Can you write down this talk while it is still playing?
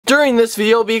During this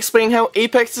video, I'll be explaining how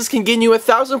Apexes can gain you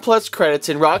 1,000 plus credits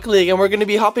in Rocket League, and we're going to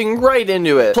be hopping right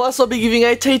into it. Plus, I'll be giving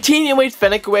a titanium weight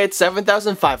Fennec away at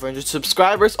 7,500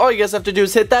 subscribers. All you guys have to do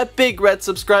is hit that big red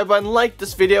subscribe button, like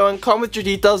this video, and comment your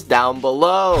details down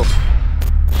below.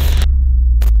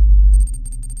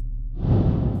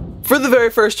 For the very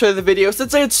first try of the video,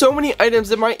 since I had so many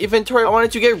items in my inventory, I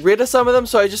wanted to get rid of some of them,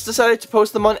 so I just decided to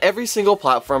post them on every single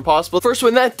platform possible. First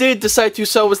one that did decide to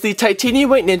sell was the Titanium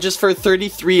White Ninjas for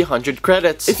 3,300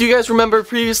 credits. If you guys remember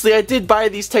previously, I did buy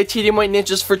these Titanium White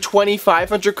Ninjas for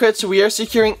 2,500 credits, so we are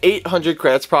securing 800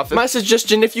 credits profit. My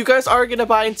suggestion, if you guys are going to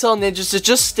buy and sell ninjas, is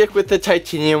just stick with the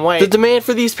Titanium White. The demand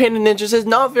for these painted ninjas is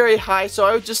not very high, so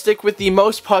I would just stick with the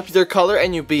most popular color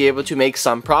and you'll be able to make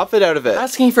some profit out of it.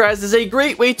 Asking for ads is a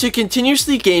great way to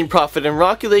continuously gain profit in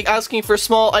Rocket League. Asking for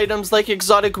small items like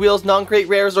exotic wheels, non-crate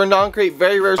rares, or non-crate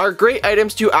very rares are great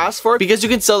items to ask for because you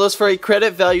can sell those for a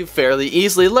credit value fairly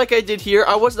easily. Like I did here,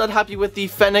 I was not happy with the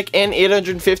Fennec and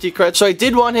 850 credits, so I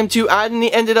did want him to add, and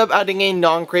he ended up adding a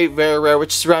non-crate very rare,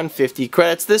 which is around 50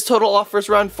 credits. This total offers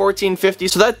around 1,450,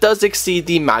 so that does exceed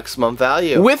the maximum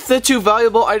value. With the two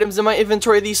valuable items in my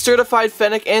inventory, the certified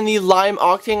Fennec and the lime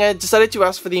Octane, I decided to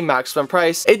ask for the maximum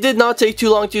price. It did not take too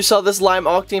long to sell this lime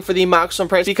Octane for the maximum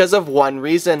price because of one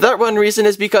reason. That one reason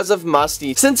is because of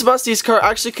Musty. Since Musty's car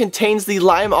actually contains the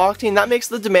lime Octane, that makes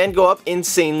the demand go up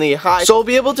insanely high, so I'll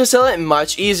be able to sell it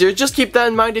much easier. Just keep that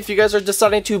in mind if you guys are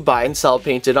deciding to buy and sell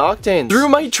painted Octanes. Through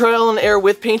my trial and error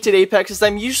with painted Apexes,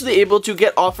 I'm usually able to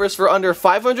get offers for under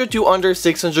 500 to under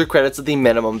 600 credits at the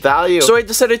minimum value, so I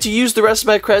decided to use the rest of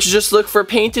my credits to just look for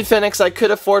painted Fennecs I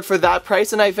could afford for that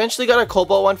price, and I eventually got a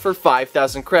Cobalt one for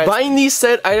 5,000 credits. Buying these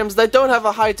set items that don't have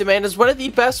a high demand is one of the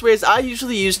best ways I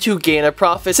usually use to gain a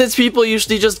profit. Since people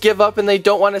usually just give up and they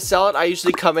don't want to sell it, I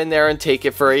usually come in there and take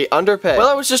it for a underpay. While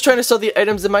I was just trying to sell the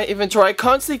items in my inventory, I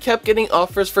constantly kept getting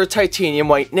offers for Titanium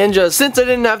White Ninjas. Since I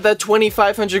didn't have that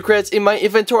 2,500 credits in my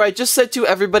inventory, I just said to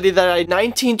everybody that I had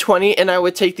 1920 and I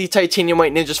would take the Titanium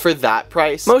White Ninjas for that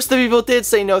price. Most of the people did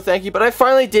say no thank you, but I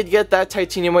finally did get that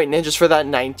Titanium White Ninjas for that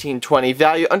 1920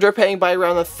 value, underpaying by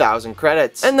around 1,000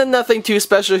 credits. And then nothing too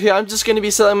special here, I'm just going to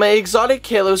be selling my exotic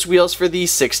Kalos wheels for the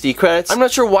 60 credits. I'm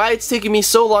not sure why it's taking me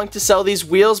so long to sell these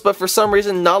wheels, but for some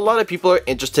reason not a lot of people are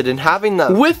interested in having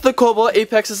them. With the Cobalt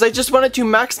Apexes, I just wanted to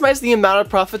maximize the amount of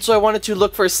profit, so I wanted to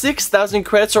look for 6,000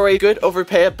 credits or a good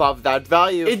overpay above that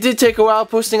value. It did take a while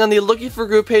posting on the Looking for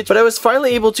group page, but I was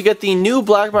finally able to get the new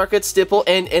Black Market Stipple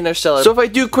and Interstellar. So if I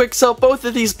do quick sell both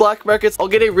of these Black Markets, I'll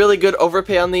get a really good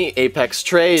overpay on the Apex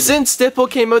trade. Since Stipple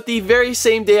came out the very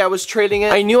same day I was trading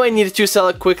it, I knew I needed to sell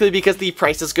it quickly because the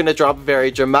price is going to drop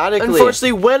very dramatically.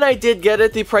 Unfortunately, when I did get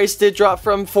it, the price did drop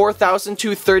from 4,000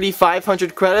 to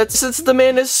 3,500 credits. Since the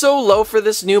demand is so low for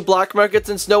this new Black Market,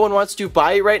 since no one wants to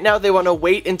buy it right now, they want to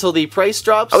wait until the price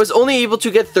drops, I was only able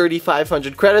to get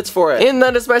 3,500 credits for it. And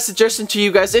that is my suggestion to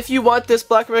you guys. If you want this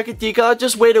Black Market decal,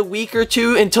 just wait a week or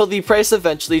two until the price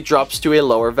eventually drops to a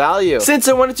lower value. Since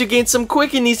I wanted to gain some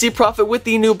quick and easy profit with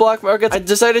the new Black Market, I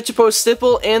decided to post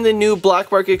Stipple and the new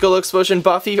Black Market Glow Explosion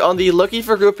Buffy on the Looking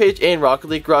for group page and Rocket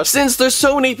League Rush. Since there's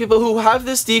so many people who have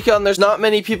this decal and there's not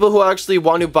many people who actually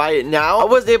want to buy it now, I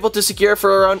was able to secure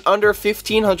for around under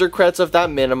 1,500 credits of that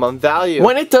minimum value.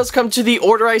 When it does come to the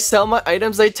order I sell my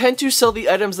items, I tend to sell the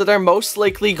items that are most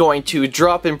likely going to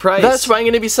drop in price. That's why I'm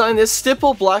going to be selling this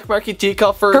Stipple Black Market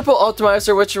decal for Purple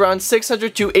Optimizer, which is around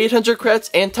 600 to 800 credits,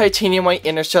 and Titanium White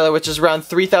Interstellar, which is around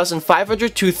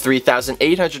 3,500 to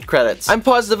 3,800 credits. I'm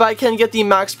positive I can get the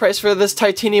max price for this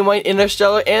Titanium White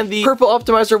Interstellar, and the Purple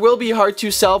Optimizer will be hard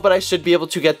to sell, but I should be able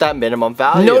to get that minimum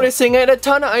value. Noticing I had a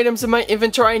ton of items in my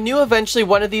inventory, I knew eventually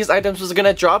one of these items was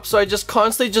gonna drop, so I just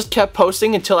constantly kept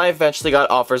posting until I eventually got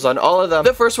offers on all of them.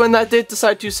 The first one that did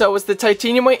decide to sell was the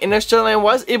Titanium White Interstellar, and I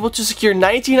was able to secure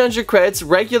 1,900 credits,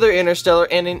 regular Interstellar,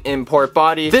 and an import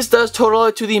body. This does total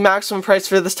out to the maximum price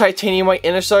for this Titanium White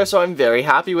Interstellar, so I'm very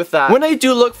happy with that. When I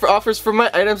do look for offers for my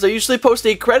items, I usually post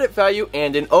a credit value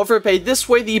and an overpay. This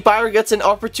way the buyer gets an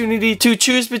opportunity to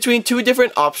choose between two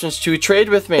different options to trade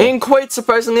with me. And quite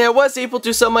surprisingly, I was able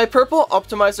to sell my Purple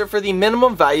Optimizer for the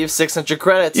minimum value of 600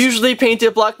 credits. Usually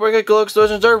painted Black Market Glow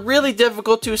Explosions are really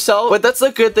difficult to sell, but that's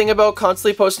the good thing about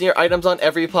constantly posting your items on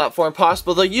every platform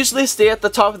possible. They'll usually stay at the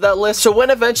top of that list, so when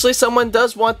eventually someone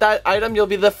does want that item, you'll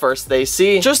be the first they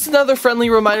see. Just another friendly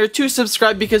reminder to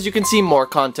subscribe because you can see more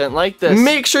content like this.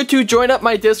 Make sure to join up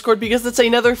my Discord because it's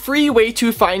another free way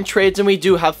to find trades, and we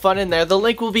do have fun in there. The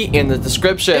link will be in the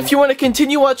description. If you want to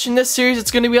continue watching this series,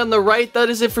 it's going to be on the right. That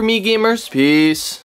is it for me, gamers. Peace.